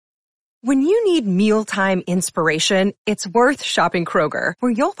When you need mealtime inspiration, it's worth shopping Kroger,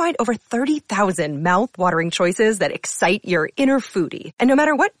 where you'll find over 30,000 mouth-watering choices that excite your inner foodie. And no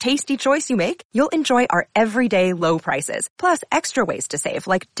matter what tasty choice you make, you'll enjoy our everyday low prices, plus extra ways to save,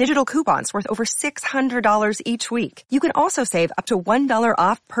 like digital coupons worth over $600 each week. You can also save up to $1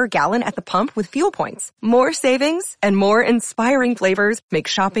 off per gallon at the pump with fuel points. More savings and more inspiring flavors make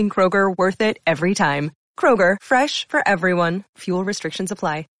shopping Kroger worth it every time. Kroger, fresh for everyone. Fuel restrictions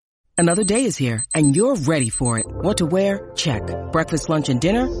apply. Another day is here, and you're ready for it. What to wear? Check. Breakfast, lunch, and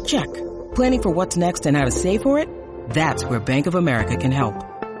dinner? Check. Planning for what's next and how to save for it? That's where Bank of America can help.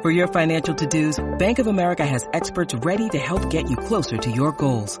 For your financial to-dos, Bank of America has experts ready to help get you closer to your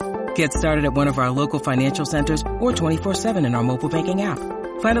goals. Get started at one of our local financial centers or 24/7 in our mobile banking app.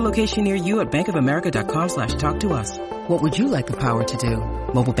 Find a location near you at bankofamerica.com/talktous. What would you like the power to do?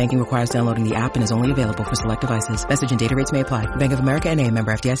 Mobile banking requires downloading the app and is only available for select devices. Message and data rates may apply. Bank of America N.A.,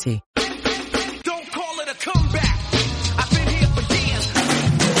 member FDIC. Don't call it a comeback. I've been here for years.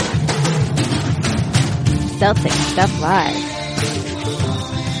 Celtics Stuff Live.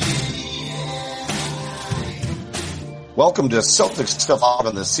 Welcome to Celtics Stuff Live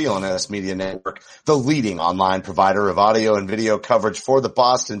on the CLNS Media Network, the leading online provider of audio and video coverage for the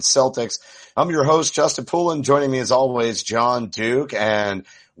Boston Celtics. I'm your host, Justin Poulin. Joining me as always, John Duke, and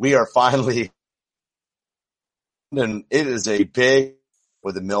we are finally, and it is a big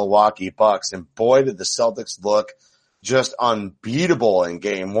with the Milwaukee Bucks, and boy, did the Celtics look just unbeatable in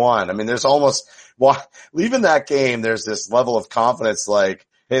game one. I mean, there's almost, leaving that game, there's this level of confidence like,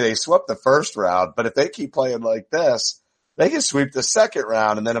 hey, they swept the first round, but if they keep playing like this, they can sweep the second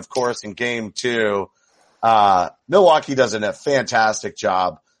round. And then, of course, in game two, Milwaukee does a fantastic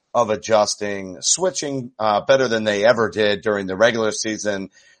job of adjusting, switching better than they ever did during the regular season.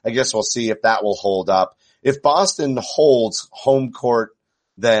 I guess we'll see if that will hold up. If Boston holds home court,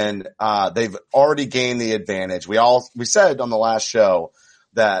 then they've already gained the advantage. We said on the last show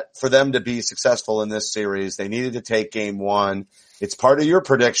that for them to be successful in this series, they needed to take game one. It's part of your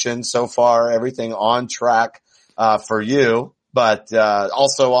prediction so far, everything on track for you, but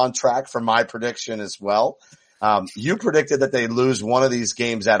also on track for my prediction as well. You predicted that they lose one of these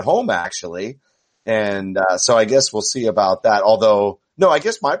games at home, actually. And so I guess we'll see about that. Although, no, I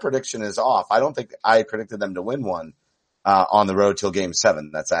guess my prediction is off. I don't think I predicted them to win one on the road till game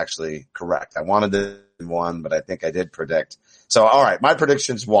 7. That's actually correct. I wanted to win one, but I think I did predict. So, all right, my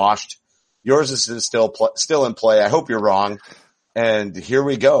prediction's washed. Yours is still in play. I hope you're wrong. And here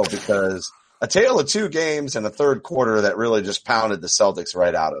we go, because a tale of two games and a third quarter that really just pounded the Celtics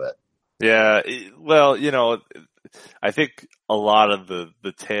right out of it. Yeah, well, I think a lot of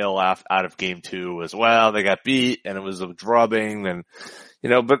the tail out of game two as well. They got beat and it was a drubbing and,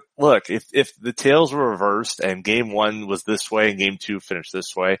 but look, if the tails were reversed and game one was this way and game two finished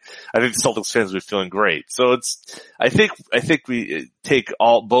this way, I think the Celtics fans would be feeling great. So I think we take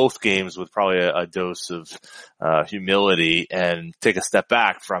both games with probably a dose of, humility and take a step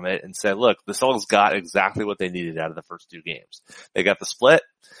back from it and say, look, the Celtics got exactly what they needed out of the first two games. They got the split.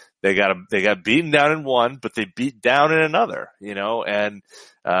 They got beaten down in one, but they beat down in another, and,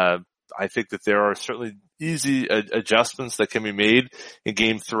 I think that there are certainly easy adjustments that can be made in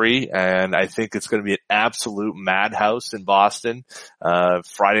game three. And I think it's going to be an absolute madhouse in Boston,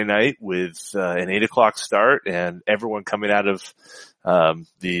 Friday night with, an 8:00 start and everyone coming out of,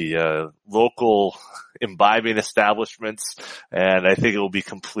 the local imbibing establishments, and I think it will be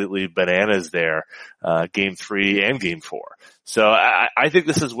completely bananas there, game 3 and game 4. So I think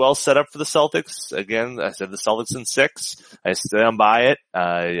this is well set up for the Celtics. Again, I said the Celtics in 6. I stand by it.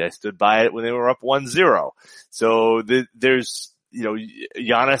 I stood by it when they were up 1-0. So there's,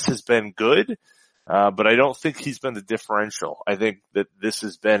 Giannis has been good. But I don't think he's been the differential. I think that this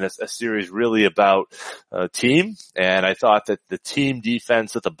has been a series really about team, and I thought that the team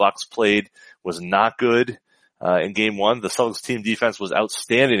defense that the Bucks played was not good in game 1. The Celtics team defense was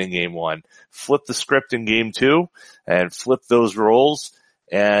outstanding in game 1. Flipped the script in game 2 and flipped those roles,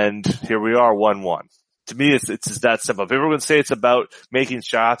 and here we are 1-1. To me, it's just that simple. If everyone say it's about making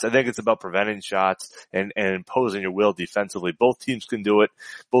shots, I think it's about preventing shots and imposing your will defensively. Both teams can do it.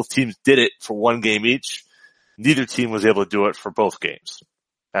 Both teams did it for one game each. Neither team was able to do it for both games.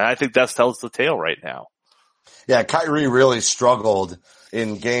 And I think that tells the tale right now. Yeah, Kyrie really struggled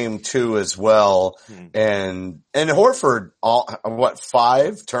in game 2 as well. And Horford,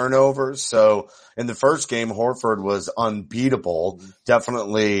 5 turnovers. So in the first game, Horford was unbeatable.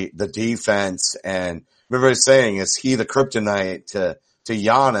 Definitely the defense, and everybody's saying, is he the kryptonite to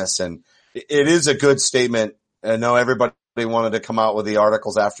Giannis? And it is a good statement. I know everybody wanted to come out with the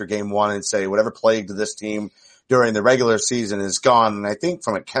articles after game 1 and say whatever plagued this team during the regular season is gone. And I think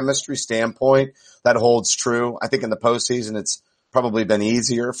from a chemistry standpoint, that holds true. I think in the postseason, it's probably been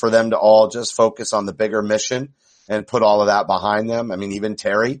easier for them to all just focus on the bigger mission and put all of that behind them. I mean, even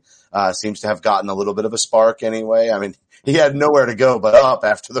Terry, seems to have gotten a little bit of a spark anyway. I mean, he had nowhere to go but up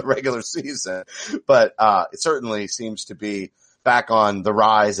after the regular season, but, it certainly seems to be back on the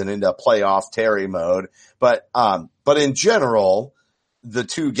rise and into playoff Terry mode. But in general, the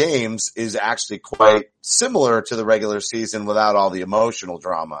two games is actually quite similar to the regular season without all the emotional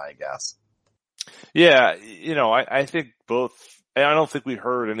drama, I guess. Yeah, I think both. And I don't think we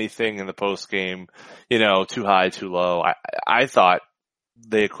heard anything in the post game, too high, too low. I thought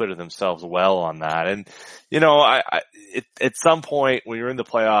they acquitted themselves well on that. And, at some point when you're in the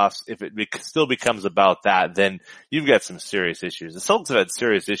playoffs, if it still becomes about that, then you've got some serious issues. The Celtics have had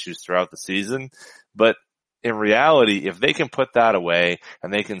serious issues throughout the season, but in reality, if they can put that away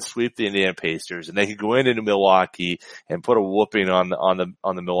and they can sweep the Indiana Pacers and they can go into Milwaukee and put a whooping on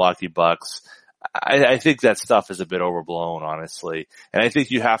the Milwaukee Bucks, I think that stuff is a bit overblown, honestly. And I think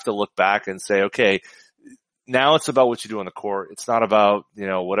you have to look back and say, okay, now it's about what you do on the court. It's not about,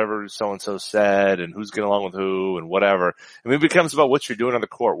 whatever so-and-so said and who's getting along with who and whatever. I mean, it becomes about what you're doing on the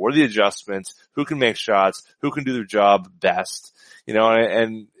court. What are the adjustments? Who can make shots? Who can do their job best?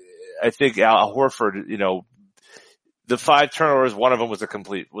 And I think Al Horford, the 5 turnovers, one of them was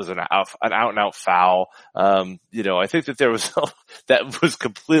an out and out foul. I think that that was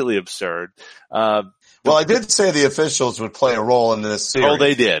completely absurd. Well, I did say the officials would play a role in this series. Oh,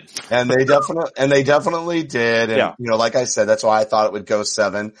 they did. And they definitely did. And, yeah. Like I said, that's why I thought it would go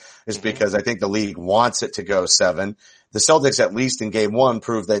 7 is because I think the league wants it to go 7. The Celtics, at least in game 1,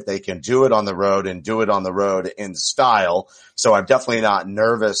 proved that they can do it on the road and do it on the road in style. So I'm definitely not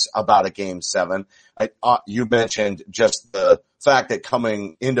nervous about a game 7. You mentioned just the fact that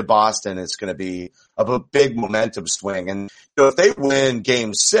coming into Boston is going to be a big momentum swing. And if they win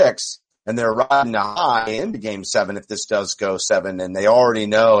game 6 and they're riding a high into game 7, if this does go 7 and they already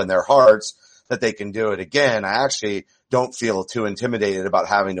know in their hearts that they can do it again, I actually don't feel too intimidated about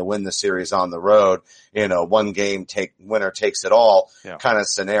having to win the series on the road in a one game winner takes it all kind of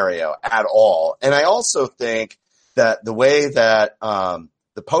scenario at all. And I also think that the way that,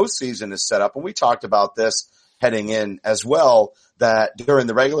 the postseason is set up, and we talked about this heading in as well, that during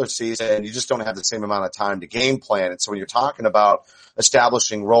the regular season, you just don't have the same amount of time to game plan. And so when you're talking about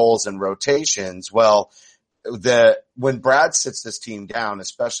establishing roles and rotations, well, when Brad sits this team down,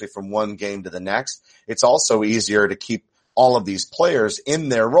 especially from one game to the next, it's also easier to keep all of these players in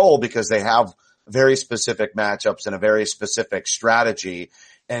their role because they have very specific matchups and a very specific strategy.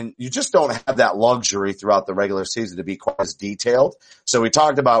 And you just don't have that luxury throughout the regular season to be quite as detailed. So we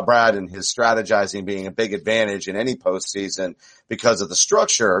talked about Brad and his strategizing being a big advantage in any postseason because of the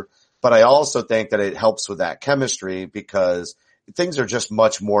structure. But I also think that it helps with that chemistry because things are just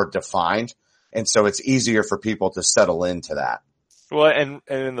much more defined. And so it's easier for people to settle into that. Well, and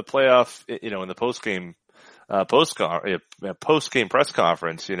in the playoff, in the post-game press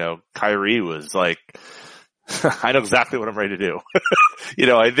conference, Kyrie was like, I know exactly what I'm ready to do.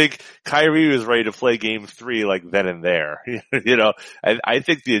 I think Kyrie was ready to play game 3 like then and there. I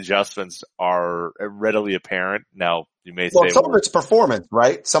think the adjustments are readily apparent. Now, you may say, some of it's performance,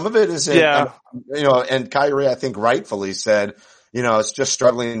 right? Some of it is, and Kyrie, I think rightfully said, it's just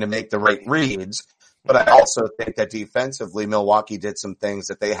struggling to make the right reads. But I also think that defensively, Milwaukee did some things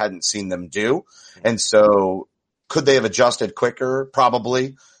that they hadn't seen them do. And so could they have adjusted quicker?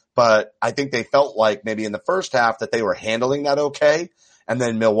 Probably. But I think they felt like maybe in the first half that they were handling that okay. And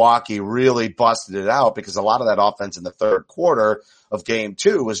then Milwaukee really busted it out because a lot of that offense in the third quarter of game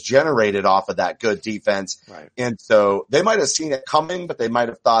 2 was generated off of that good defense. Right. And so they might have seen it coming, but they might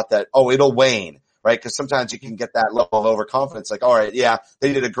have thought that, it'll wane, right? Because sometimes you can get that level of overconfidence. Like, all right, yeah,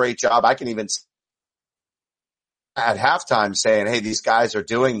 they did a great job. I can even at halftime saying, hey, these guys are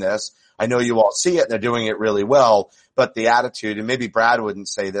doing this. I know you all see it and they're doing it really well, but the attitude, and maybe Brad wouldn't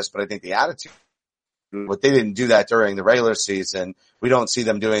say this, but I think the attitude, but they didn't do that during the regular season. We don't see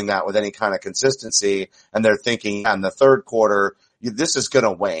them doing that with any kind of consistency. And they're thinking in the third quarter, this is going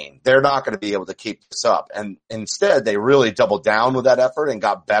to wane. They're not going to be able to keep this up. And instead they really doubled down with that effort and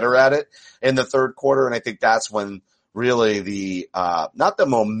got better at it in the third quarter. And I think that's when really the, not the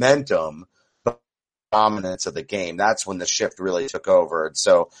momentum, dominance of the game. That's when the shift really took over. And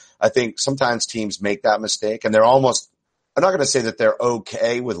so I think sometimes teams make that mistake and I'm not going to say that they're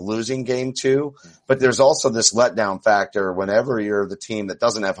okay with losing game 2, but there's also this letdown factor whenever you're the team that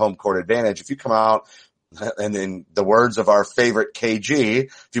doesn't have home court advantage. If you come out and in the words of our favorite KG,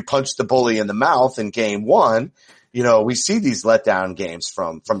 if you punch the bully in the mouth in game 1, we see these letdown games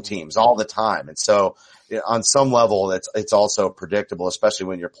from teams all the time. And so on some level, it's also predictable, especially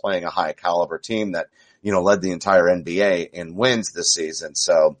when you're playing a high caliber team that, led the entire NBA in wins this season.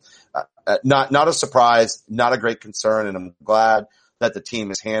 So, not a surprise, not a great concern. And I'm glad that the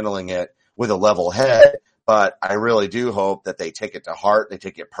team is handling it with a level head, but I really do hope that they take it to heart. They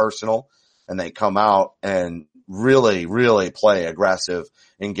take it personal and they come out and really, really play aggressive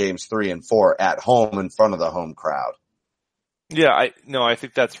in games 3 and 4 at home in front of the home crowd. Yeah, I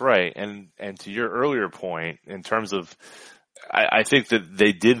think that's right. And to your earlier point, in terms of, I think that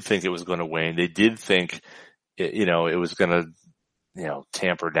they did think it was going to wane. They did think, it was going to,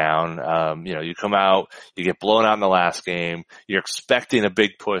 tamper down. You come out, you get blown out in the last game. You're expecting a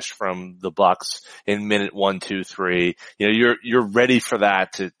big push from the Bucks in minute 1, 2, 3. You're ready for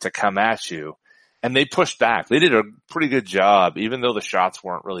that to come at you. And they pushed back. They did a pretty good job, even though the shots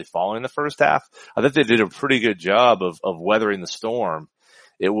weren't really falling in the first half. I think they did a pretty good job of weathering the storm.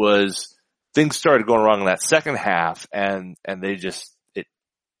 It was, things started going wrong in that second half and they just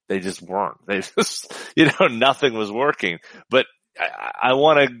weren't. They just, nothing was working. But I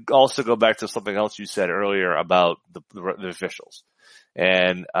want to also go back to something else you said earlier about the officials.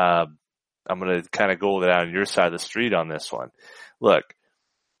 And, I'm going to kind of go down your side of the street on this one. Look,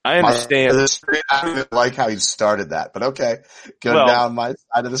 I understand. I don't even like how you started that, but okay. Go down my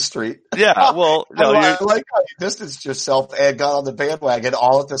side of the street. Yeah, well, no, I like how you distanced yourself and got on the bandwagon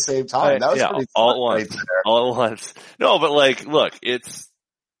all at the same time. That was pretty all at once. Right there. All at once. No, but look, it's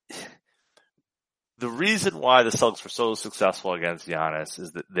the reason why the Celtics were so successful against Giannis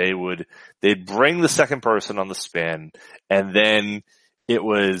is that they'd bring the second person on the spin, and then he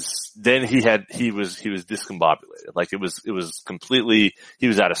was discombobulated. Like it was completely, he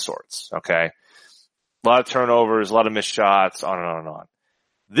was out of sorts. Okay. A lot of turnovers, a lot of missed shots, on and on and on.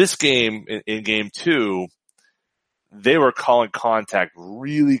 This game, in game 2, they were calling contact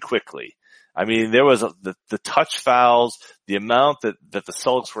really quickly. I mean, there was the touch fouls, the amount that the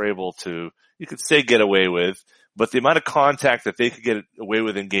Celtics were able to, you could say, get away with, but the amount of contact that they could get away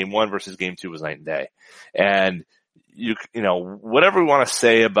with in game 1 versus game 2 was night and day. And whatever we want to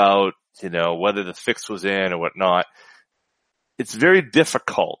say about, whether the fix was in or whatnot, it's very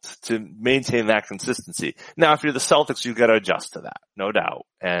difficult to maintain that consistency. Now, if you're the Celtics, you've got to adjust to that, no doubt.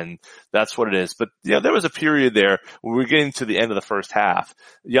 And that's what it is. But, there was a period there where we were getting to the end of the first half.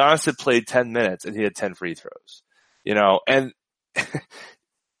 Giannis had played 10 minutes and he had 10 free throws, and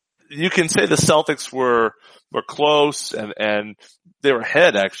you can say the Celtics were close and they were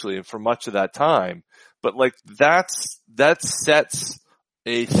ahead actually for much of that time. But that sets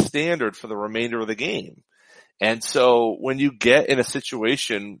a standard for the remainder of the game. And so when you get in a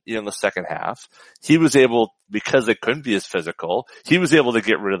situation, in the second half, he was able, because they couldn't be as physical, he was able to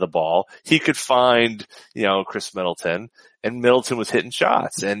get rid of the ball. He could find, Chris Middleton, and Middleton was hitting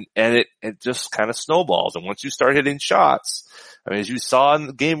shots, and it just kind of snowballs. And once you start hitting shots, as you saw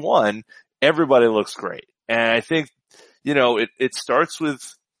in game 1, everybody looks great. And I think, it starts with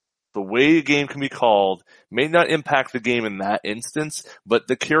the way a game can be called. May not impact the game in that instance, but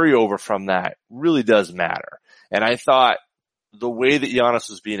the carryover from that really does matter. And I thought the way that Giannis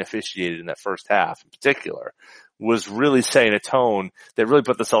was being officiated in that first half in particular was really setting a tone that really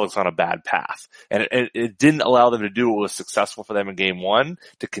put the Celtics on a bad path. And it didn't allow them to do what was successful for them in game 1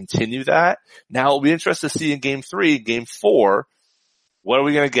 to continue that. Now it'll be interesting to see in game 3, game 4, what are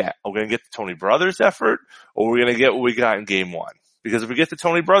we going to get? Are we going to get the Tony Brothers effort, or are we going to get what we got in game 1? Because if we get the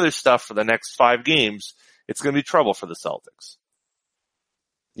Tony Brothers stuff for the next 5 games, it's going to be trouble for the Celtics.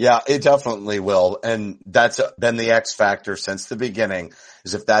 Yeah, it definitely will. And that's been the X factor since the beginning,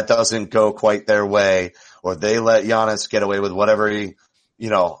 is if that doesn't go quite their way, or they let Giannis get away with whatever he,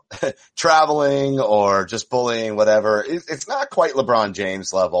 traveling or just bullying, whatever. It's not quite LeBron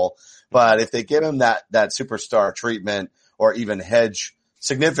James level, but if they give him that superstar treatment or even hedge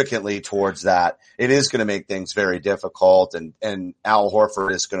significantly towards that, it is going to make things very difficult. And Al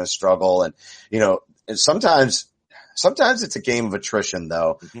Horford is going to struggle. And, and sometimes it's a game of attrition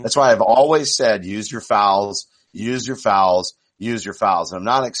though. Mm-hmm. That's why I've always said, use your fouls. And I'm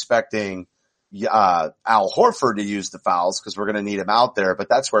not expecting, Al Horford to use the fouls because we're going to need him out there. But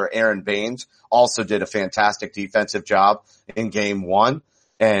that's where Aaron Baines also did a fantastic defensive job in game 1.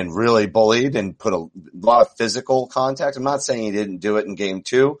 And really bullied and put a lot of physical contact. I'm not saying he didn't do it in game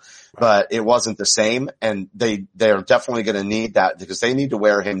 2, but it wasn't the same. And they're definitely going to need that because they need to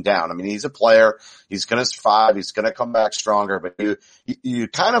wear him down. I mean, he's a player. He's going to survive. He's going to come back stronger, but you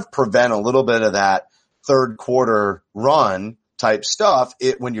kind of prevent a little bit of that third quarter run type stuff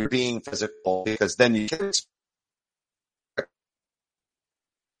when you're being physical, because then you can expect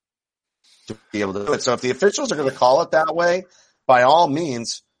to be able to do it. So if the officials are going to call it that way, by all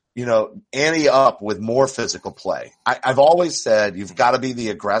means, ante up with more physical play. I've always said you've got to be the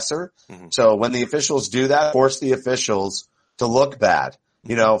aggressor. Mm-hmm. So when the officials do that, force the officials to look bad.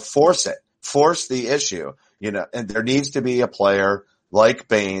 Force it. Force the issue. And there needs to be a player like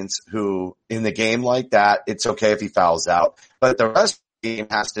Baines who, in the game like that, it's okay if he fouls out. But the rest of the game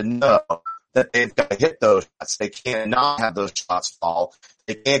has to know that they've got to hit those shots. They cannot have those shots fall.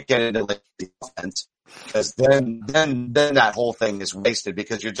 They can't get into the offense. Because then that whole thing is wasted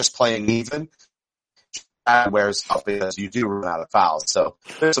because you're just playing even. Wears off because you do run out of fouls. So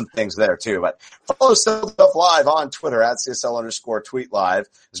there's some things there too. But follow Stuff Live on Twitter at CSL_tweet live,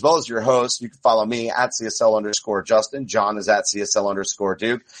 as well as your host. You can follow me at CSL_Justin. John is at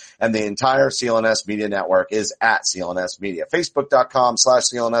CSL_Duke. And the entire CLNS Media Network is at CLNS Media.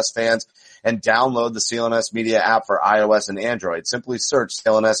 Facebook.com/CLNS fans. And download the CLNS Media app for iOS and Android. Simply search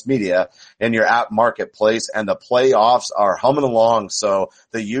CLNS Media in your app marketplace, and the playoffs are humming along. So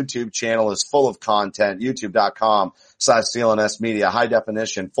the YouTube channel is full of content. YouTube.com/CLNS Media, high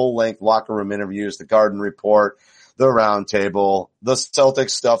definition, full length locker room interviews, the Garden Report, the Roundtable, the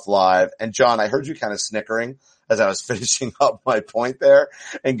Celtics Stuff Live. And John, I heard you kind of snickering as I was finishing up my point there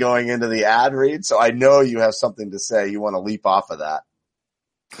and going into the ad read. So I know you have something to say. You want to leap off of that.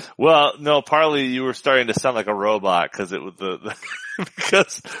 Well, no, partly you were starting to sound like a robot because it was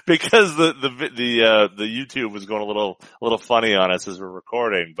because the YouTube was going a little funny on us as we're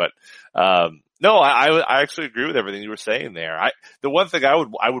recording. But, no, I actually agree with everything you were saying there. The one thing I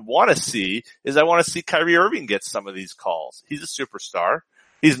would want to see is I want to see Kyrie Irving get some of these calls. He's a superstar.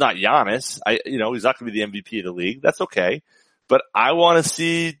 He's not Giannis. He's not going to be the MVP of the league. That's okay. But I want to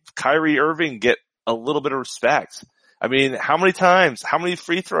see Kyrie Irving get a little bit of respect. I mean, how many times, how many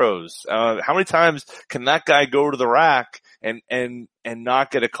free throws, how many times can that guy go to the rack and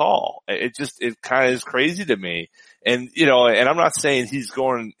not get a call? It kind of is crazy to me. And, and I'm not saying he's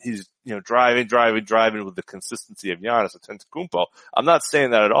driving with the consistency of Giannis Antetokounmpo. I'm not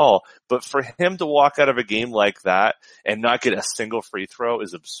saying that at all. But for him to walk out of a game like that and not get a single free throw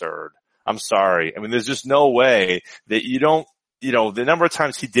is absurd. I'm sorry. I mean, there's just no way that you don't, the number of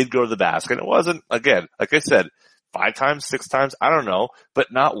times he did go to the basket, it wasn't, again, like I said, 5 times, 6 times, I don't know,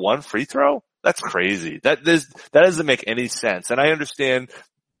 but not one free throw? That's crazy. That doesn't make any sense. And I understand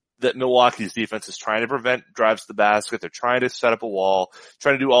that Milwaukee's defense is trying to prevent drives to the basket. They're trying to set up a wall,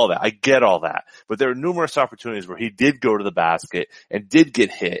 trying to do all that. I get all that. But there are numerous opportunities where he did go to the basket and did get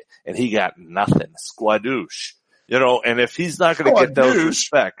hit and he got nothing. Squadoosh. And if he's not going to get those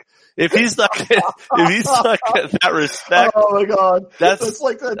respect, if he's not getting that respect. Oh my God. That's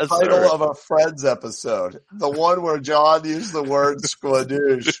like the title of a Friends episode. The one where John used the word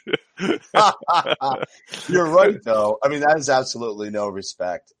squadoosh. You're right though. I mean, that is absolutely no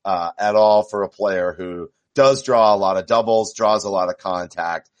respect, at all for a player who does draw a lot of doubles, draws a lot of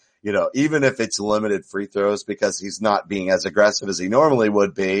contact, even if it's limited free throws because he's not being as aggressive as he normally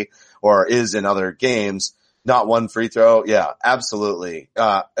would be or is in other games. Not one free throw. Yeah, absolutely.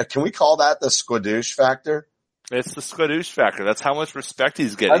 Can we call that the Squadoosh Factor? It's the Squadoosh Factor. That's how much respect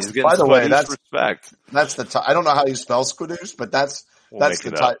he's getting. He's getting by the way, respect. That's I don't know how you spell Squadoosh, but that's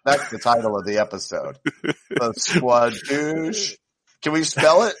the title of the episode. The Squadoosh. Can we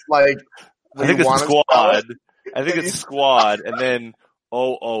spell it like I think it's squad. I think it's squad and then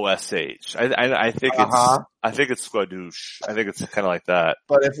OOSH. I think it's Squadoosh. I think it's kind of like that.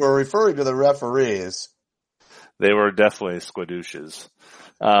 But if we're referring to the referees, they were definitely squadooshes.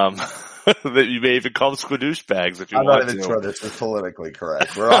 That you may even call them squadoosh bags if you want to. I'm not even sure this is politically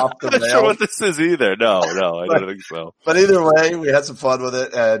correct. We're off the rails. I'm not sure what this is either. No, I don't think so. But either way, we had some fun with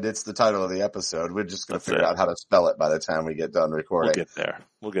it, and it's the title of the episode. We're just going to figure out how to spell it by the time we get done recording.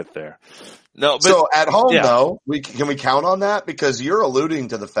 We'll get there. No, but so at home though, can we count on that? Because you're alluding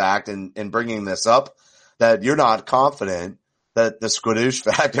to the fact in bringing this up that you're not confident that the Squadoosh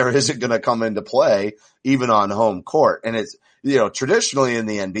Factor isn't going to come into play even on home court. And it's, traditionally in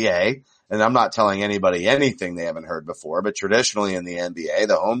the NBA, and I'm not telling anybody anything they haven't heard before, but traditionally in the NBA,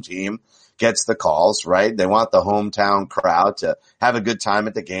 the home team gets the calls, right? They want the hometown crowd to have a good time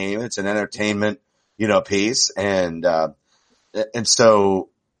at the game. It's an entertainment, piece. And so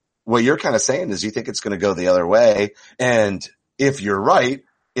what you're kind of saying is you think it's going to go the other way. And if you're right,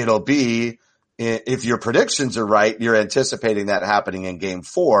 it'll be, if your predictions are right, you're anticipating that happening in game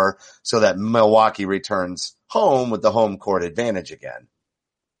 4 so that Milwaukee returns home with the home court advantage again.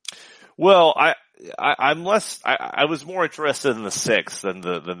 Well, I'm less, I was more interested in the 6 than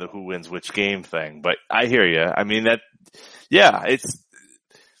the who wins which game thing, but I hear you. I mean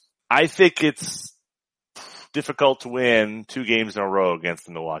I think it's difficult to win 2 games in a row against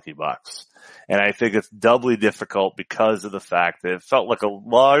the Milwaukee Bucks. And I think it's doubly difficult because of the fact that it felt like a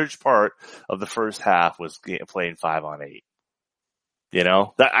large part of the first half was playing 5-on-8. You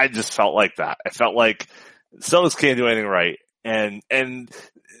know, that I just felt like that. I felt like Celtics can't do anything right. And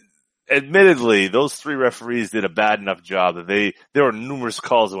admittedly, those three referees did a bad enough job that there were numerous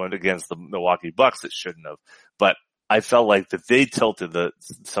calls that went against the Milwaukee Bucks that shouldn't have. But I felt like that they tilted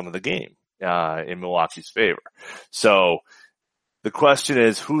some of the game, in Milwaukee's favor. So the question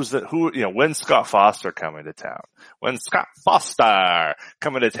is, when's Scott Foster coming to town? When's Scott Foster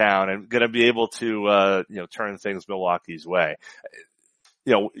coming to town and going to be able to, turn things Milwaukee's way?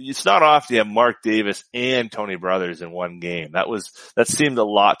 It's not often you have Mark Davis and Tony Brothers in one game. That seemed a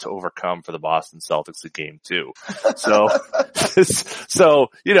lot to overcome for the Boston Celtics in game 2. So,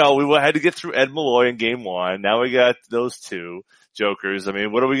 we had to get through Ed Malloy in game 1. Now we got those two jokers. I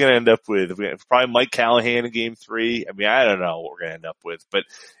mean, what are we going to end up with? Probably Mike Callahan in game 3. I mean, I don't know what we're going to end up with, but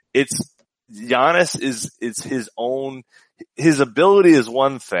Giannis is his ability is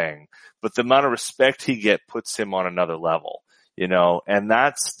one thing, but the amount of respect he gets puts him on another level. And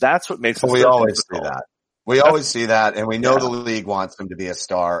that's what makes it. We always see that. We always see that, and we know the league wants him to be a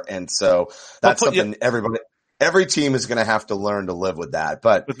star, and so that's something every team is going to have to learn to live with that.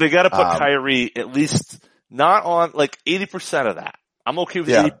 But they got to put Kyrie at least not on like 80% of that. I'm okay with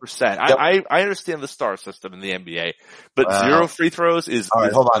 80%. Yep. I understand the star system in the NBA, but 0 free throws is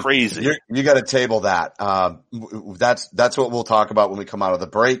crazy. You got to table that. That's what we'll talk about when we come out of the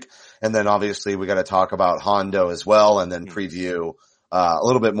break. And then obviously we got to talk about Hondo as well, and then preview, a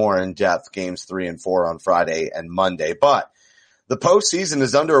little bit more in depth games 3 and 4 on Friday and Monday. But the postseason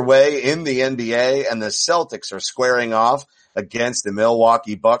is underway in the NBA, and the Celtics are squaring off against the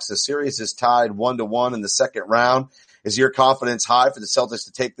Milwaukee Bucks. The series is tied 1-1 in the second round. Is your confidence high for the Celtics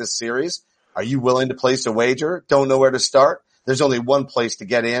to take this series? Are you willing to place a wager? Don't know where to start? There's only one place to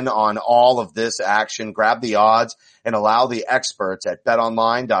get in on all of this action. Grab the odds and allow the experts at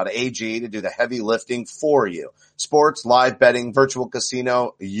betonline.ag to do the heavy lifting for you. Sports, live betting, virtual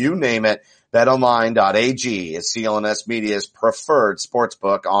casino, you name it. BetOnline.ag is CLNS Media's preferred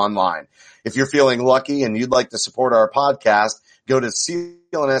sportsbook online. If you're feeling lucky and you'd like to support our podcast, go to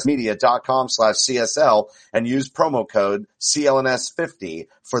clnsmedia.com/CSL and use promo code CLNS50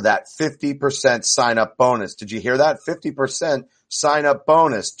 for that 50% sign up bonus. Did you hear that? 50% sign up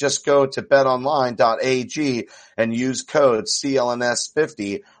bonus. Just go to betonline.ag and use code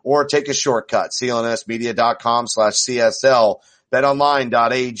CLNS50 or take a shortcut, clnsmedia.com/CSL.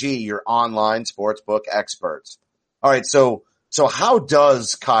 BetOnline.ag, your online sportsbook experts. All right. So how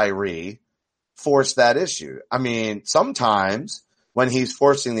does Kyrie force that issue? I mean, sometimes when he's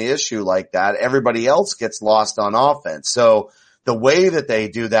forcing the issue like that, everybody else gets lost on offense. So the way that they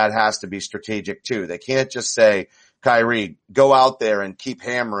do that has to be strategic too. They can't just say, Kyrie, go out there and keep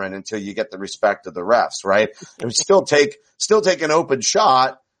hammering until you get the respect of the refs, right? And still take an open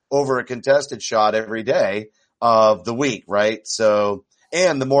shot over a contested shot every day of the week, right? So,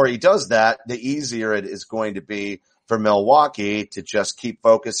 and the more he does that, the easier it is going to be for Milwaukee to just keep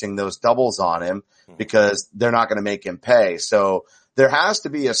focusing those doubles on him because they're not going to make him pay. So there has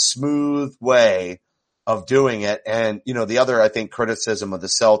to be a smooth way of doing it. And, the other, I think, criticism of the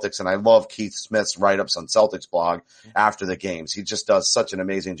Celtics, and I love Keith Smith's write-ups on Celtics blog after the games. He just does such an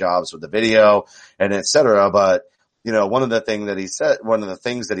amazing job with the video and et cetera. But, one of the things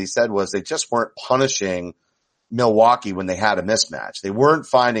that he said was they just weren't punishing Milwaukee when they had a mismatch. They weren't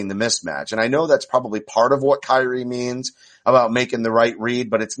finding the mismatch. And I know that's probably part of what Kyrie means about making the right read,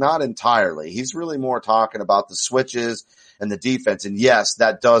 but it's not entirely. He's really more talking about the switches and the defense. And yes,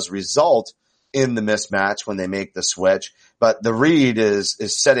 that does result in the mismatch when they make the switch, but the read is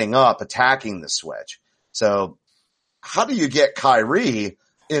setting up, attacking the switch. So how do you get Kyrie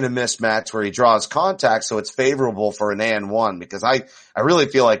in a mismatch where he draws contact so it's favorable for an and one? Because I really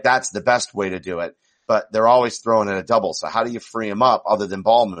feel like that's the best way to do it. But they're always throwing in a double. So how do you free him up other than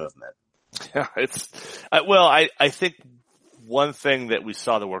ball movement? Yeah, I think one thing that we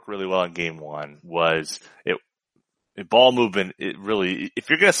saw that worked really well in game 1 was ball movement. It really, if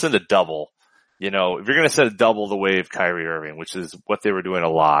you're going to send a double, if you're going to send a double the way of Kyrie Irving, which is what they were doing a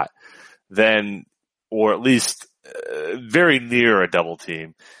lot, then, or at least very near a double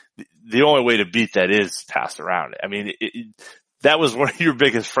team, the only way to beat that is pass around it. I mean, that was one of your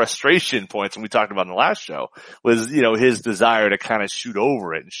biggest frustration points when we talked about in the last show was, his desire to kind of shoot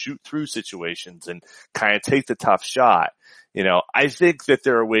over it and shoot through situations and kind of take the tough shot. I think that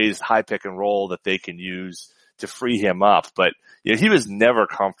there are ways high pick and roll that they can use to free him up, but he was never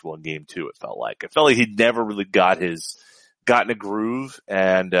comfortable in game 2. It felt like he never really got in a groove.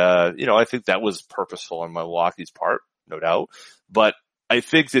 And, I think that was purposeful on Milwaukee's part, no doubt. But I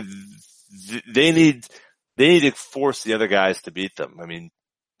think that they need to force the other guys to beat them. I mean,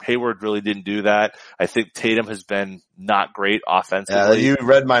 Hayward really didn't do that. I think Tatum has been not great offensively. You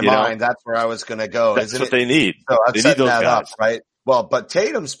read my mind. That's where I was going to go. That's what they need. So I'm they setting need those that guys. up, right? Well, but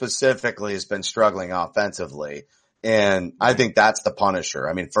Tatum specifically has been struggling offensively. And I think that's the punisher.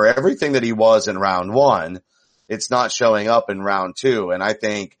 I mean, for everything that he was in round one, it's not showing up in round two. And I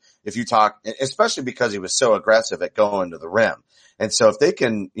think if you talk, especially because he was so aggressive at going to the rim. And so if they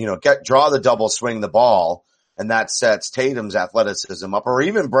can, draw the double, swing the ball, and that sets Tatum's athleticism up, or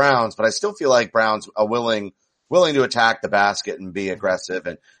even Brown's, but I still feel like Brown's willing to attack the basket and be aggressive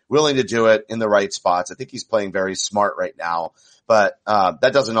and willing to do it in the right spots. I think he's playing very smart right now, but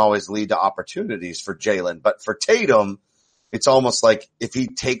that doesn't always lead to opportunities for Jalen. But for Tatum, it's almost like if he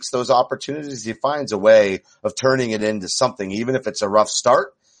takes those opportunities, he finds a way of turning it into something, even if it's a rough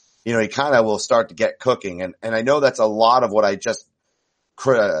start. He kind of will start to get cooking. And I know that's a lot of what I just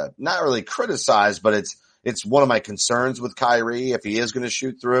not really criticize, but it's one of my concerns with Kyrie if he is going to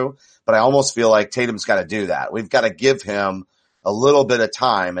shoot through. But I almost feel like Tatum's got to do that. We've got to give him a little bit of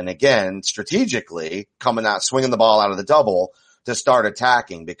time. And again, strategically coming out, swinging the ball out of the double to start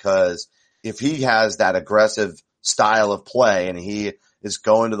attacking, because if he has that aggressive style of play and he is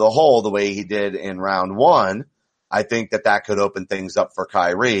going to the hole the way he did in round one, I think that could open things up for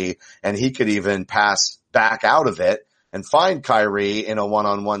Kyrie, and he could even pass back out of it and find Kyrie in a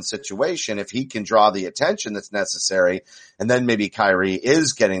one-on-one situation if he can draw the attention that's necessary. And then maybe Kyrie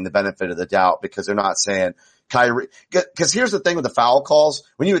is getting the benefit of the doubt because they're not saying Kyrie, because here's the thing with the foul calls.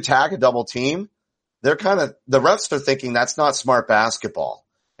 When you attack a double team, the refs are thinking that's not smart basketball.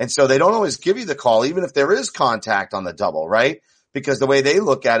 And so they don't always give you the call, even if there is contact on the double, right? Because the way they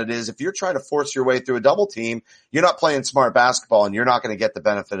look at it is if you're trying to force your way through a double team, you're not playing smart basketball and you're not going to get the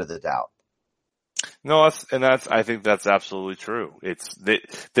benefit of the doubt. No, I think that's absolutely true.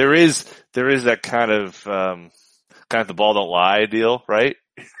 There is that kind of the ball don't lie deal, right?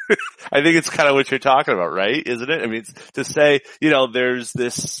 I think it's kind of what you're talking about, right? Isn't it? I mean, to say, there's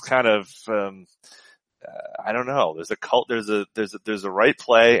this kind of, I don't know. There's a right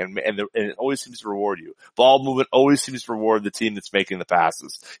play and it always seems to reward you. Ball movement always seems to reward the team that's making the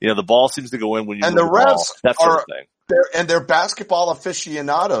passes. The ball seems to go in when you move the ball. That sort of thing. They're basketball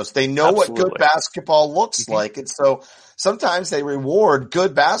aficionados. They know Absolutely. what good basketball looks like. And so sometimes they reward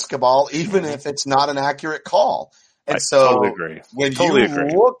good basketball, even if it's not an accurate call. And totally agree. When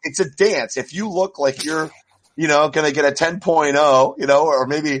look, it's a dance. If you look like you're, going to get a 10.0, or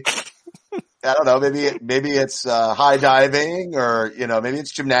maybe, I don't know, maybe it's high diving or, maybe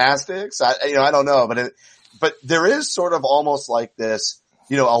it's gymnastics. I don't know, but there is sort of almost like this,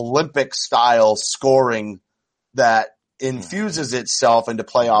 Olympic style scoring that infuses itself into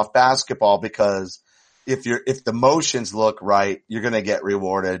playoff basketball, because if the motions look right, you're going to get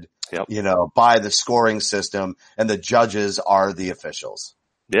rewarded, by the scoring system, and the judges are the officials.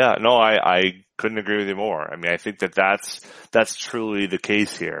 Yeah, no, I couldn't agree with you more. I mean, I think that's truly the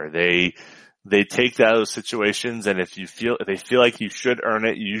case here. They take those situations, and if they feel like you should earn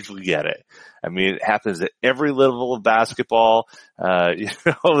it, you usually get it. I mean, it happens at every level of basketball.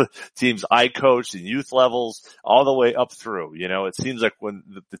 Teams I coach and youth levels all the way up through. It seems like when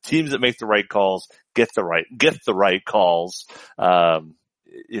the teams that make the right calls get the right calls,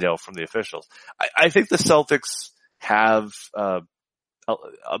 from the officials. I think the Celtics have,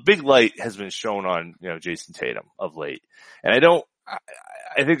 a big light has been shown on, Jason Tatum of late. And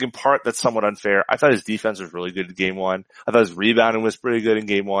I think in part that's somewhat unfair. I thought his defense was really good in game one. I thought his rebounding was pretty good in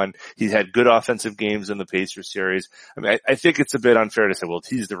game one. He's had good offensive games in the Pacers series. I mean, I think it's a bit unfair to say, well,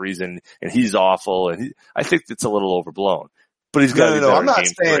 he's the reason and he's awful. And I think it's a little overblown, but he's got to be better in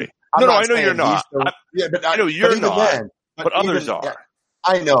game three. I know you're not. I know you're not, but others are. Yeah,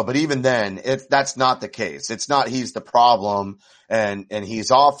 I know, but even then, that's not the case. It's not he's the problem and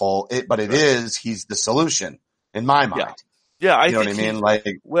he's awful, but he's the solution in my mind. Yeah, I know think what I mean? Like,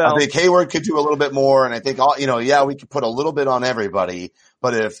 I think Hayward could do a little bit more, and I think we could put a little bit on everybody,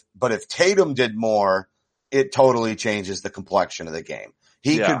 but if Tatum did more, it totally changes the complexion of the game.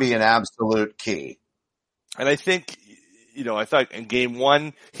 He could be an absolute key. And I think, I thought in game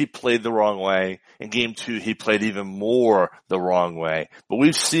one, he played the wrong way. In game two, he played even more the wrong way. But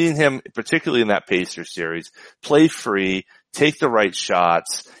we've seen him, particularly in that Pacers series, play free, take the right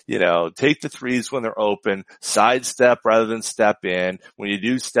shots, take the threes when they're open, sidestep rather than step in. When you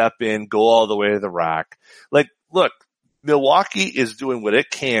do step in, go all the way to the rack. Like, look, Milwaukee is doing what it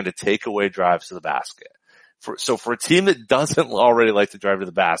can to take away drives to the basket. So for a team that doesn't already like to drive to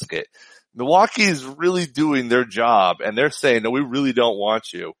the basket, Milwaukee is really doing their job, and they're saying, no, we really don't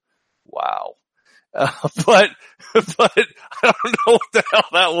want you. Wow. But I don't know what the hell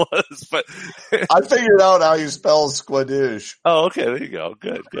that was, but I figured out how you spell Squadoosh. oh, okay, there you go.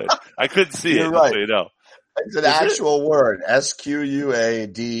 Good. I couldn't see You're it, right. just so you know. It's an actual word. Squadoosh.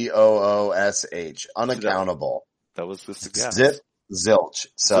 Unaccountable. That was just a guess. Zip zilch.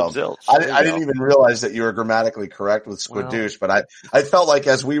 So Zilch. I didn't even realize that you were grammatically correct with Squadoosh, but I felt like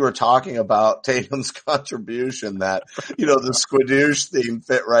as we were talking about Tatum's contribution that, the Squadoosh theme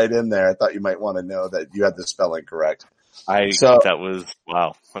fit right in there. I thought you might want to know that you had the spelling correct.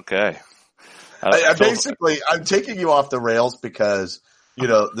 Wow. Okay. I'm taking you off the rails because,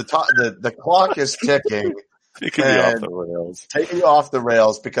 the clock is ticking. Taking you off the rails. Taking you off the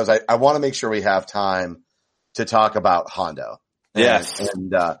rails because I want to make sure we have time to talk about Hondo. Yes.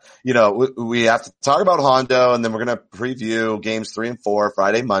 And we have to talk about Hondo, and then we're going to preview games 3 and 4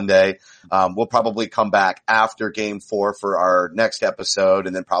 Friday, Monday. We'll probably come back after game 4 for our next episode,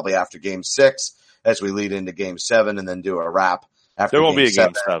 and then probably after game 6 as we lead into game 7, and then do a wrap after there won't game be a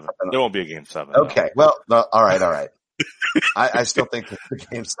 7. game 7. There won't be a game 7. Okay. No. Well, all right. I still think it's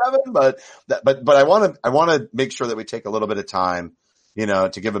game 7, but I want to make sure that we take a little bit of time,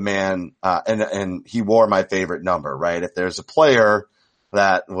 to give a man, and he wore my favorite number, right? If there's a player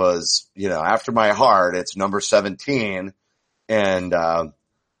that was, after my heart, it's number 17. And,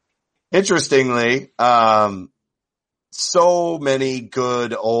 interestingly, so many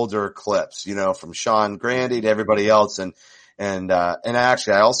good older clips, from Sean Grandy to everybody else. And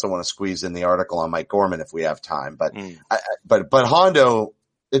actually, I also want to squeeze in the article on Mike Gorman if we have time, but Hondo,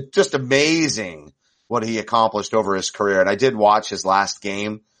 it's just amazing what he accomplished over his career. And I did watch his last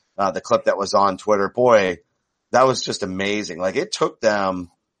game, the clip that was on Twitter. Boy, that was just amazing. Like it took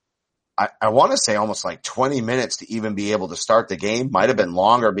them, I want to say almost like 20 minutes to even be able to start the game. Might have been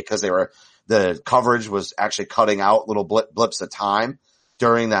longer because the coverage was actually cutting out little blips of time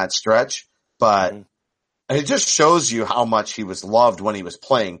during that stretch. But it just shows you how much he was loved when he was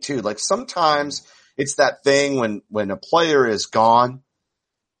playing too. Like sometimes it's that thing when a player is gone,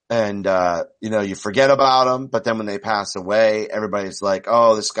 and, you forget about them, but then when they pass away, everybody's like,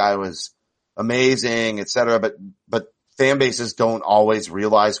 oh, this guy was amazing, et cetera. But fan bases don't always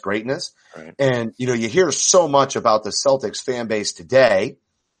realize greatness. Right. And, you hear so much about the Celtics fan base today.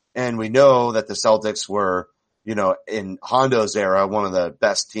 And we know that the Celtics were, in Hondo's era, one of the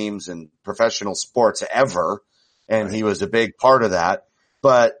best teams in professional sports ever. And he was a big part of that.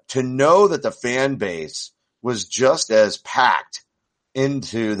 But to know that the fan base was just as packed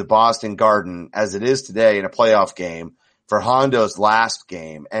into the Boston Garden as it is today in a playoff game for Hondo's last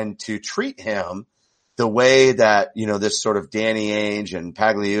game, and to treat him the way that, this sort of Danny Ainge and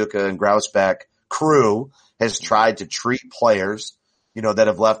Pagliuca and Grousbeck crew has tried to treat players, that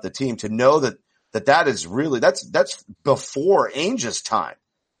have left the team, to know that is really, that's before Ainge's time.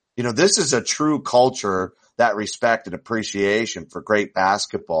 This is a true culture, that respect and appreciation for great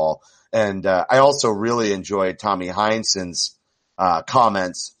basketball. And, I also really enjoyed Tommy Heinsohn's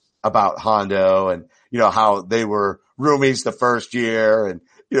comments about Hondo and, how they were roomies the first year. And,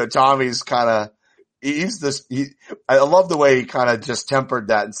 Tommy's I love the way he kind of just tempered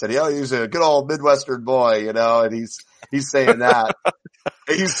that and said, he's a good old Midwestern boy, and he's saying that.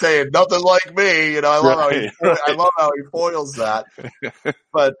 He's saying nothing like me, I love how he foils that.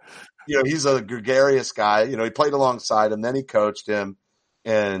 But, he's a gregarious guy, he played alongside him, then he coached him,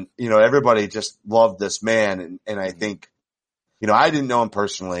 and, everybody just loved this man. And I think, I didn't know him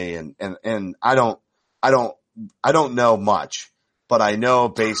personally, and I don't know much, but I know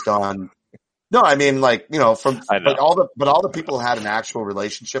based on, all the people who had an actual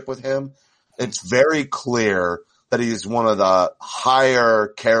relationship with him, it's very clear that he's one of the higher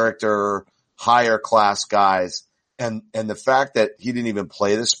character, higher class guys. And the fact that he didn't even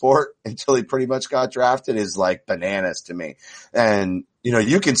play the sport until he pretty much got drafted is like bananas to me. And,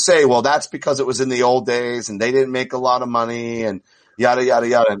 you can say, well, that's because it was in the old days and they didn't make a lot of money and yada, yada,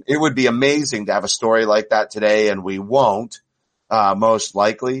 yada. And it would be amazing to have a story like that today, and we won't, most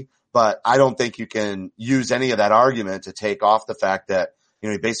likely. But I don't think you can use any of that argument to take off the fact that,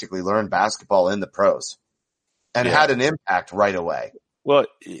 he basically learned basketball in the pros and had an impact right away. Well,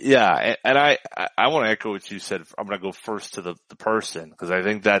 yeah. And I want to echo what you said. I'm going to go first to the person, because I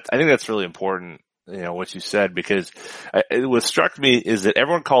think that's really important, what you said, because what struck me is that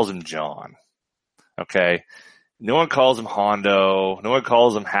everyone calls him John. Okay. No one calls him Hondo. No one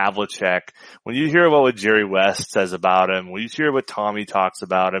calls him Havlicek. When you hear about what Jerry West says about him, when you hear what Tommy talks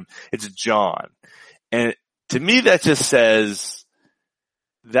about him, it's John. And to me, that just says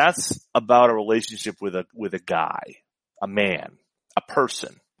that's about a relationship with a guy, a man, a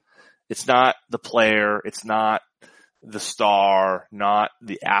person. It's not the player. It's not the star, not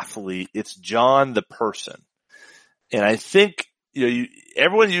the athlete. It's John the person. And I think,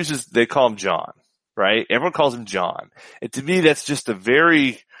 everyone they call him John, right? Everyone calls him John. And to me, that's just a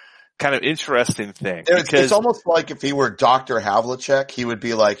very kind of interesting thing. It's almost like if he were Dr. Havlicek, he would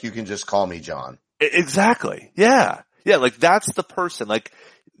be like, you can just call me John. Exactly. Yeah. Yeah. Like that's the person. Like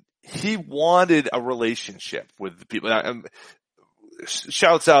he wanted a relationship with the people.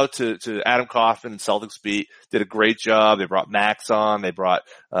 Shouts out to Adam Kaufman and Celtics Beat, did a great job. They brought Max on. They brought,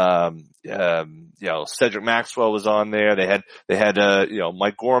 Cedric Maxwell was on there. They had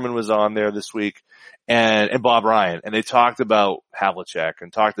Mike Gorman was on there this week and Bob Ryan. And they talked about Havlicek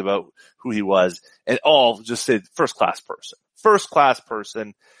and talked about who he was and all just said first class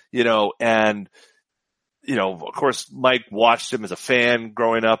person, and of course, Mike watched him as a fan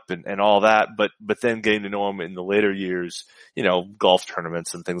growing up and all that, but then getting to know him in the later years, golf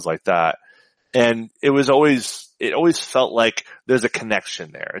tournaments and things like that. And it always felt like there's a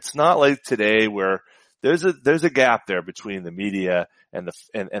connection there. It's not like today where there's a gap there between the media and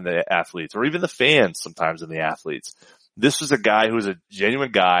the athletes or even the fans sometimes and the athletes. This was a guy who was a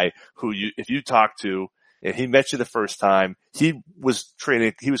genuine guy who if you talk to, and he met you the first time, he was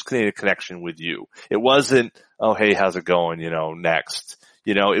creating a connection with you. It wasn't, oh, hey, how's it going? Next.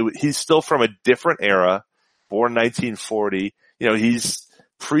 He's still from a different era, born 1940. He's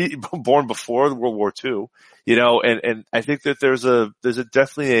born before World War II, and I think that there's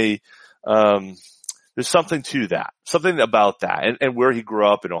definitely there's something to that, something about that and where he grew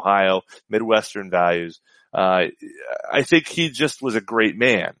up in Ohio, Midwestern values. I think he just was a great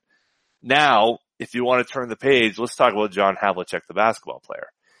man. Now, if you want to turn the page, let's talk about John Havlicek, the basketball player.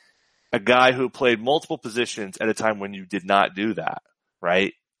 A guy who played multiple positions at a time when you did not do that,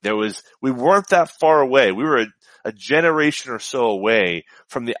 right? We weren't that far away. We were a generation or so away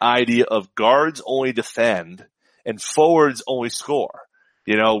from the idea of guards only defend and forwards only score.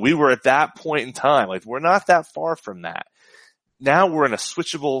 We were at that point in time. Like, we're not that far from that. Now we're in a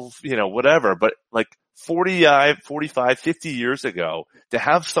switchable, whatever, but like 45, 50 years ago, to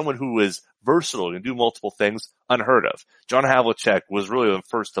have someone who is versatile and do multiple things, unheard of. John Havlicek was really the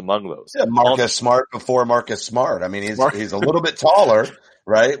first among those. Yeah, Marcus Smart before Marcus Smart. I mean, he's a little bit taller,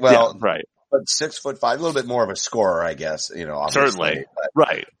 right? Well, yeah, right. But 6'5", a little bit more of a scorer, I guess, obviously. Certainly.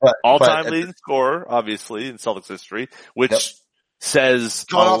 Right. All-time leading scorer, obviously, in Celtics history, which says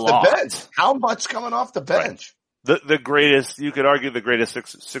coming off lot. The bench. How much coming off the bench? Right. The greatest, you could argue the greatest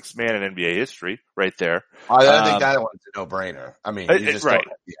six man in NBA history, right there. I think that one's a no-brainer. I mean, right.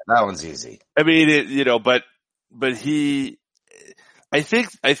 That one's easy. I mean, but I think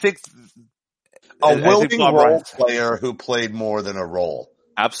a willing role player who played more than a role.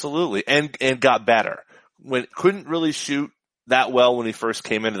 Absolutely. And got better. Couldn't really shoot that well when he first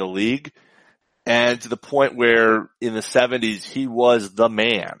came into the league. And to the point where in the 70s, he was the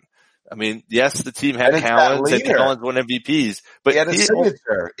man. I mean, yes, the team had talents and Collins won MVPs, but he had a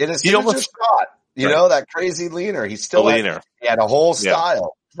signature. It is almost shot. That crazy leaner. He still he had a whole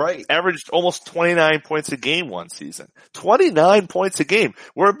style. Right. Averaged almost 29 points a game one season. 29 points a game.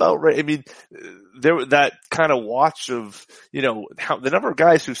 We're about right. I mean, that kind of watch of, how the number of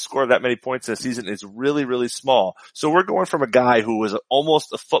guys who score that many points in a season is really, really small. So we're going from a guy who was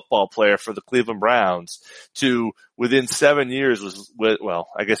almost a football player for the Cleveland Browns to within 7 years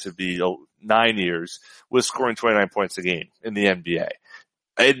I guess it'd be 9 years, was scoring 29 points a game in the NBA.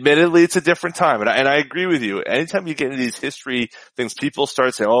 Admittedly, it's a different time, and I agree with you. Anytime you get into these history things, people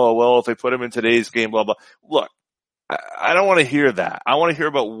start saying, oh, well, if they put him in today's game, blah, blah. Look, I don't want to hear that. I want to hear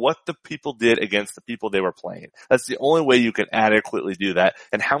about what the people did against the people they were playing. That's the only way you can adequately do that,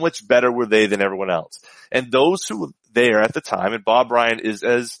 and how much better were they than everyone else. And those who were there at the time, and Bob Ryan is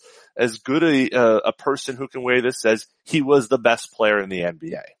as good a person who can weigh this as he was the best player in the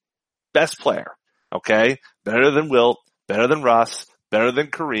NBA. Best player, okay? Better than Wilt, better than Russ, better than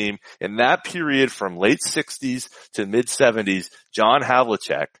Kareem. In that period from late 60s to mid 70s, John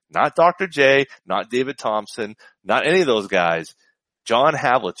Havlicek, not Dr. J, not David Thompson, not any of those guys, John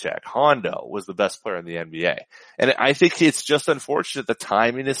Havlicek, Hondo, was the best player in the NBA. And I think it's just unfortunate the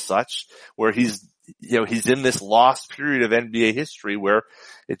timing is such where he's in this lost period of NBA history where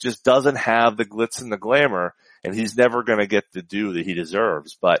it just doesn't have the glitz and the glamour, and he's never going to get the due that he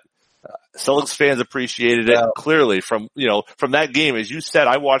deserves. But Celtics fans appreciated it clearly from that game. As you said,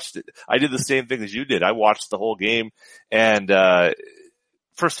 I watched it. I did the same thing as you did. I watched the whole game, and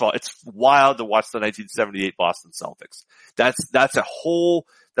first of all, it's wild to watch the 1978 Boston Celtics. That's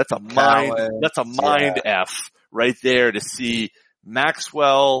a mind F right there to see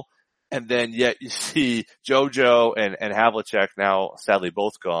Maxwell, and then yet you see JoJo and Havlicek, now sadly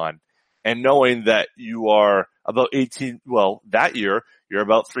both gone. and knowing that you are about 18, well, that year, you're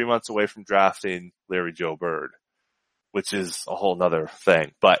about 3 months away from drafting Larry Joe Bird, which is a whole nother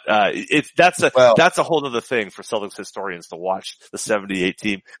thing. But, that's a whole other thing for Celtics historians to watch the 78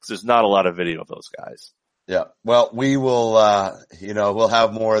 team, because there's not a lot of video of those guys. Yeah. Well, we will, we'll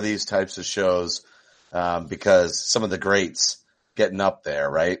have more of these types of shows, because some of the greats getting up there,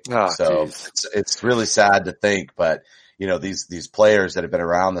 right? Oh, so it's really sad to think, but these players that have been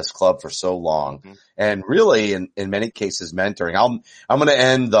around this club for so long, and really in many cases mentoring. I'm going to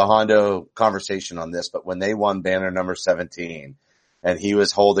end the Hondo conversation on this, but when they won banner number 17 and he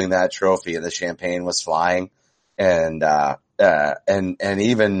was holding that trophy and the champagne was flying, and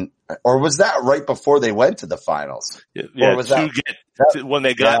even, or was that right before they went to the finals? Yeah, or was when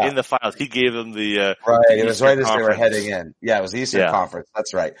they got in the finals, he gave them the right. The it was Eastern right as they were Conference. heading in. Yeah, it was the Eastern Conference.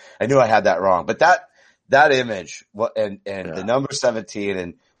 That's right. I knew I had that wrong, but that image and the number 17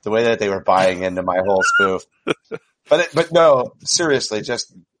 and the way that they were buying into my whole spoof. But no, seriously,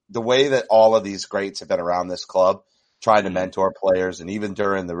 just the way that all of these greats have been around this club, trying to mentor players, and even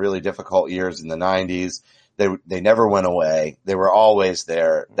during the really difficult years in the 90s, they never went away. They were always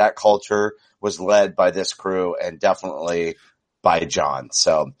there. That culture was led by this crew and definitely by John.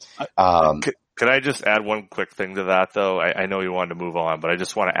 So, Can I just add one quick thing to that, though? I know you wanted to move on, but I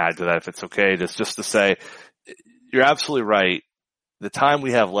just want to add to that, if it's okay, just to say, you're absolutely right. The time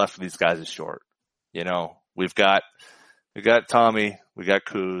we have left for these guys is short. We've got Tommy, we got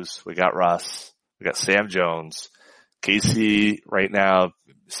Kuz, we got Russ, we got Sam Jones. Casey right now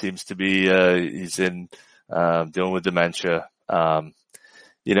seems to be, he's in, dealing with dementia.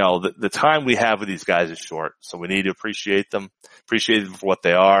 The time we have with these guys is short, so we need to appreciate them for what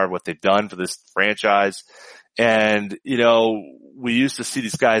they are, what they've done for this franchise. And, we used to see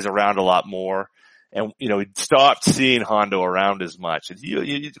these guys around a lot more, and, we stopped seeing Hondo around as much. And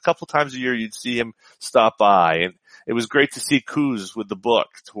a couple times a year you'd see him stop by, and it was great to see Kuz with the book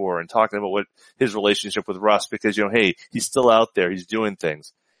tour and talking about what his relationship with Russ, because, hey, he's still out there, he's doing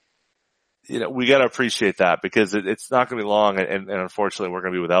things. We got to appreciate that, because it's not going to be long, and unfortunately we're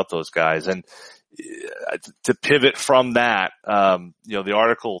going to be without those guys. And to pivot from that, the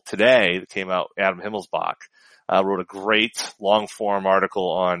article today that came out, Adam Himmelsbach wrote a great long form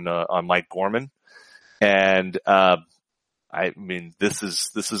article on Mike Gorman, and this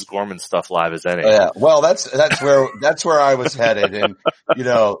is Gorman stuff live as any. Oh, yeah. Well, that's where I was headed, and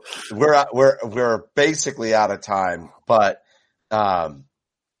we're basically out of time, but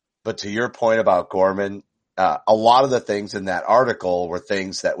to your point about Gorman, a lot of the things in that article were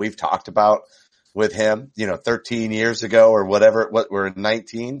things that we've talked about with him, 13 years ago or whatever, we're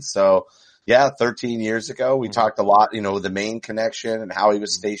 19. So yeah, 13 years ago, we talked a lot, the main connection and how he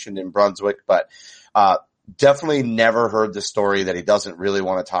was stationed in Brunswick, but, definitely never heard the story that he doesn't really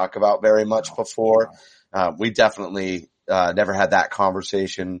want to talk about very much before. We definitely, never had that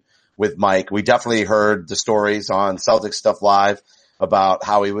conversation with Mike. We definitely heard the stories on Celtic Stuff Live about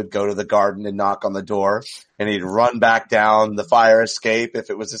how he would go to the Garden and knock on the door, and he'd run back down the fire escape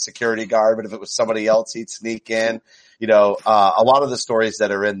if it was a security guard, but if it was somebody else, he'd sneak in. A lot of the stories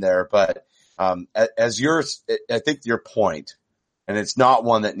that are in there, but I think your point, and it's not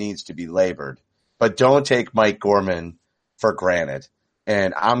one that needs to be labored, but don't take Mike Gorman for granted.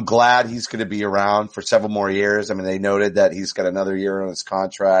 And I'm glad he's going to be around for several more years. I mean, they noted that he's got another year on his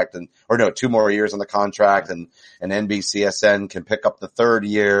contract, 2 more years on the contract, and NBCSN can pick up the third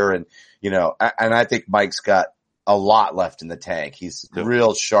year. And, and I think Mike's got a lot left in the tank. He's a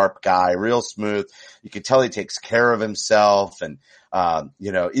real sharp guy, real smooth. You can tell he takes care of himself. And,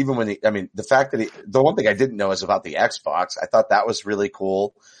 even when the fact that the one thing I didn't know is about the Xbox. I thought that was really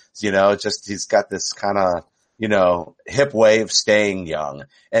cool. Just he's got this kind of, hip way of staying young,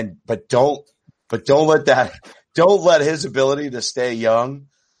 but don't let his ability to stay young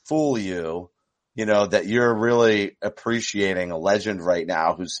fool you, that you're really appreciating a legend right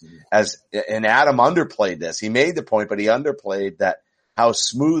now and Adam underplayed this. He made the point, but he underplayed that how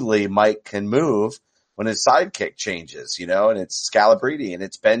smoothly Mike can move when his sidekick changes, and it's Scalabrine and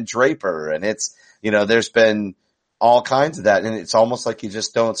it's Ben Draper and it's, there's been all kinds of that. And it's almost like you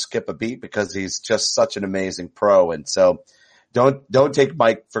just don't skip a beat because he's just such an amazing pro. And so don't take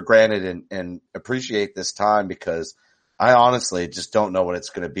Mike for granted and appreciate this time, because I honestly just don't know what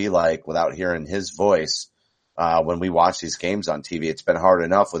it's going to be like without hearing his voice, when we watch these games on TV. It's been hard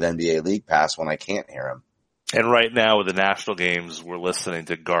enough with NBA League Pass when I can't hear him. And right now with the national games, we're listening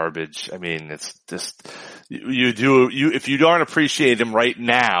to garbage. I mean, it's just, if you don't appreciate him right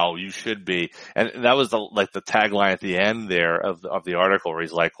now, you should be. And that was the tagline at the end there of the article, where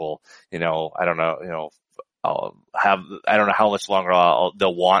he's like, well, I don't know, I don't know how much longer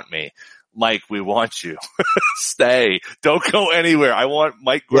they'll want me. Mike, we want you. Stay. Don't go anywhere. I want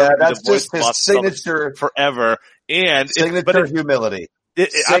Mike Graham to be the voice just his signature forever. And signature humility.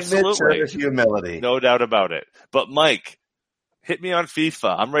 Absolutely. Humility. No doubt about it. But Mike, hit me on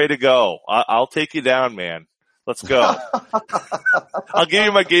FIFA. I'm ready to go. I'll take you down, man. Let's go. I'll give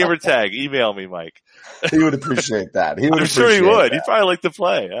you my gamer tag. Email me, Mike. He would appreciate that. I'm sure he would. He'd probably like to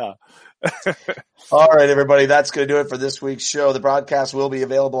play. Yeah. All right, everybody. That's going to do it for this week's show. The broadcast will be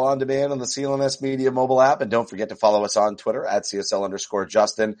available on demand on the CLNS Media mobile app. And don't forget to follow us on Twitter at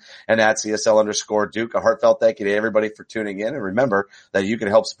CSL_Justin and at CSL_Duke. A heartfelt thank you to everybody for tuning in. And remember that you can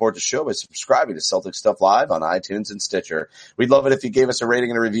help support the show by subscribing to Celtic Stuff Live on iTunes and Stitcher. We'd love it if you gave us a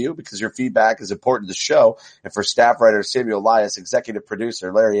rating and a review because your feedback is important to the show. And for staff writer Samuel Elias, executive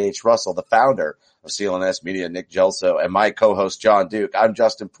producer Larry H. Russell, the founder of CLNS Media, Nick Gelso, and my co-host John Duke, I'm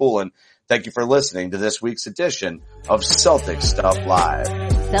Justin Poulin. Thank you for listening to this week's edition of Celtic Stuff Live.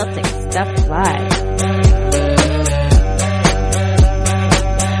 Celtic Stuff Live.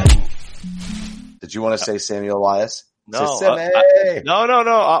 Did you want to say Samuel Elias? No. Say No.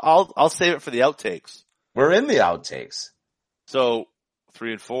 I'll save it for the outtakes. We're in the outtakes. So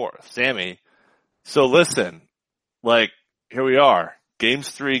 3 and 4. Sammy. So listen, here we are. Games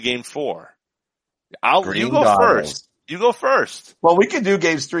 3, game 4. You go first. You go first. Well, we could do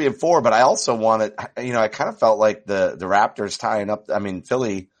games 3 and 4, but I also wanted, I kind of felt like the Raptors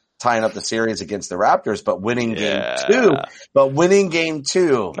Philly tying up the series against the Raptors, but winning game 2,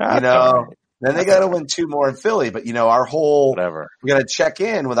 then they got to win 2 more in Philly. But, our whole, whatever. We're going to check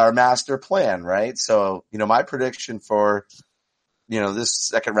in with our master plan, right? So, my prediction for, this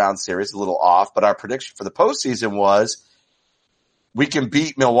second round series is a little off, but our prediction for the postseason was we can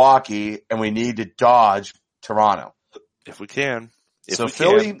beat Milwaukee and we need to dodge Toronto. If we can.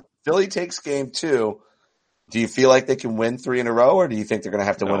 Philly takes game 2. Do you feel like they can win 3 in a row, or do you think they're going to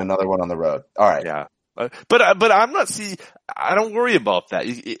have to win another one on the road? All right. Yeah. But I'm not I don't worry about that.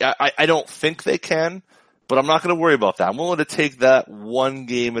 I don't think they can, but I'm not going to worry about that. I'm willing to take that one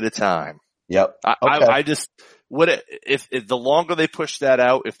game at a time. Yep. I just, if the longer they push that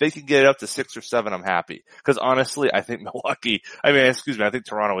out, if they can get it up to 6 or 7, I'm happy. Cause honestly, I think I think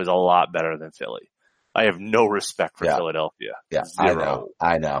Toronto is a lot better than Philly. I have no respect for Philadelphia. Yeah, 0.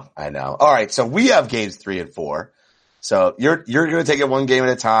 I know. All right, so we have games 3 and 4. So you're going to take it one game at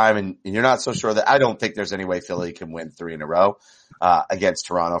a time, and you're not so sure that I don't think there's any way Philly can win 3 in a row against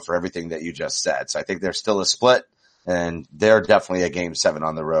Toronto for everything that you just said. So I think there's still a split, and they're definitely a game 7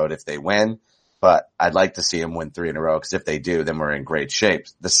 on the road if they win. But I'd like to see them win 3 in a row because if they do, then we're in great shape.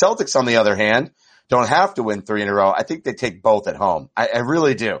 The Celtics, on the other hand, don't have to win 3 in a row. I think they take both at home. I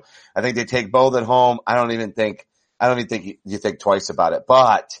really do. I think they take both at home. I don't even think you think twice about it.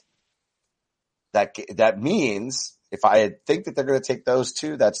 But that means if I think that they're going to take those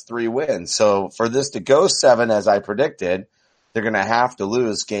 2, that's 3 wins. So for this to go 7, as I predicted, they're going to have to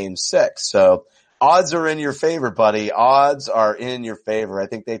lose game 6. So odds are in your favor, buddy. Odds are in your favor. I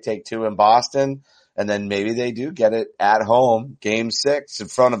think they take 2 in Boston, and then maybe they do get it at home, game 6, in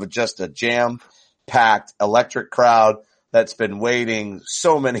front of just a jam-packed electric crowd that's been waiting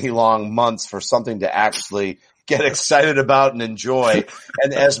so many long months for something to actually get excited about and enjoy.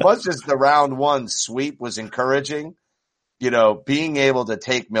 And as much as the round 1 sweep was encouraging, being able to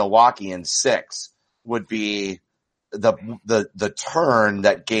take Milwaukee in 6 would be the turn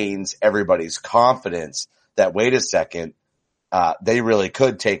that gains everybody's confidence that, wait a second, they really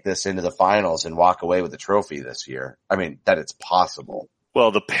could take this into the finals and walk away with a trophy this year. I mean, that it's possible.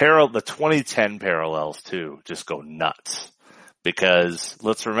 Well, the 2010 parallels too just go nuts because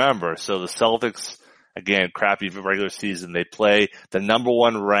let's remember, so the Celtics, again, crappy regular season, they play the number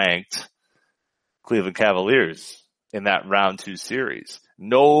 1 ranked Cleveland Cavaliers in that round 2 series.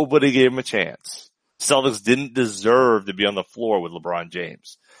 Nobody gave them a chance. Celtics didn't deserve to be on the floor with LeBron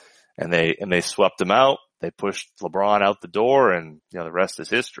James, and they swept them out. They pushed LeBron out the door, and the rest is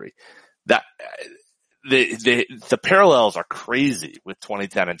history. That the parallels are crazy with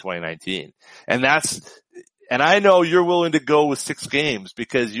 2010 and 2019. And I know you're willing to go with 6 games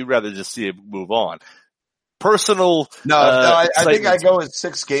because you'd rather just see it move on. I think I go with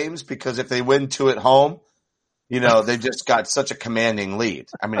 6 games because if they win 2 at home, they've just got such a commanding lead.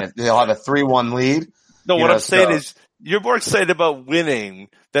 I mean, they'll have a 3-1 lead. No, what I'm saying is you're more excited about winning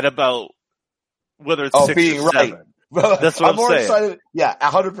than about whether it's 6 being or 7. Right. That's what I'm more saying. Excited. Yeah,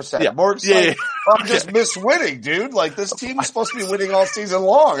 100%. Yeah. More excited. Yeah. I'm just miss winning, dude. Like, this team is supposed to be winning all season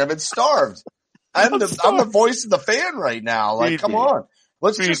long. I've been starved. I'm the voice of the fan right now. Like, come on.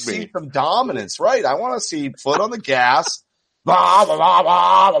 Let's just see some dominance, right? I want to see foot on the gas, blah, blah, blah,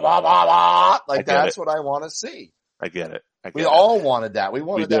 blah, blah, blah, blah. Like that's it. what I want to see. I get it. We all wanted that. We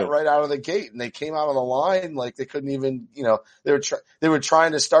wanted We that do. right out of the gate, and they came out on the line like they couldn't even, they were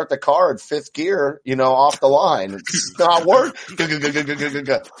trying to start the car at fifth gear, off the line. It's not working.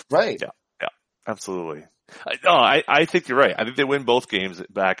 Right. Yeah, absolutely. I think you're right. I think they win both games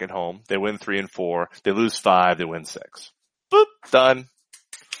back at home. They win 3 and 4. They lose 5. They win 6. Boop, done.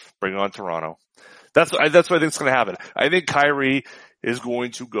 Bring on Toronto. That's what I think is going to happen. I think Kyrie is going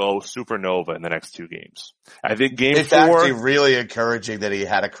to go supernova in the next 2 games. I think game 4. It's actually really encouraging that he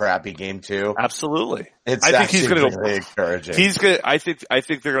had a crappy game 2. Absolutely. I think he's going to really encouraging. I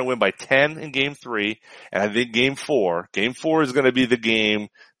think they're going to win by 10 in game 3. And I think game 4 is going to be the game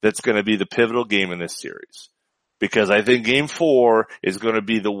that's going to be the pivotal game in this series. Because I think game 4 is going to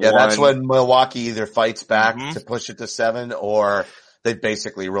be the one. Yeah, that's when Milwaukee either fights back to push it to 7 or they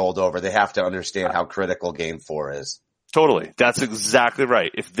basically rolled over. They have to understand how critical game 4 is. Totally. That's exactly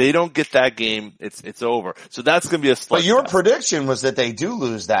right. If they don't get that game, it's over. So that's going to be a slugfest. But your prediction was that they do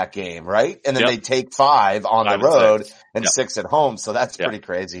lose that game, right? And then they take 5 on the road and 6 at home. So that's pretty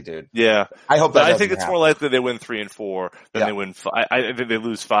crazy, dude. Yeah. I hope that I think it's more likely they win 3 and 4 than they win 5. I think they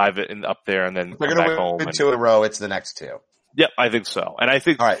lose 5 up there and then they're come going back to home. win 2 in a row. It's the next 2. Yep, I think so. And I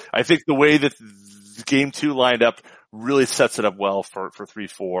think the way that game 2 lined up really sets it up well for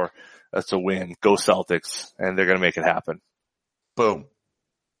 3-4. That's a win. Go Celtics. And they're going to make it happen. Boom.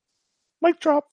 Mic drop.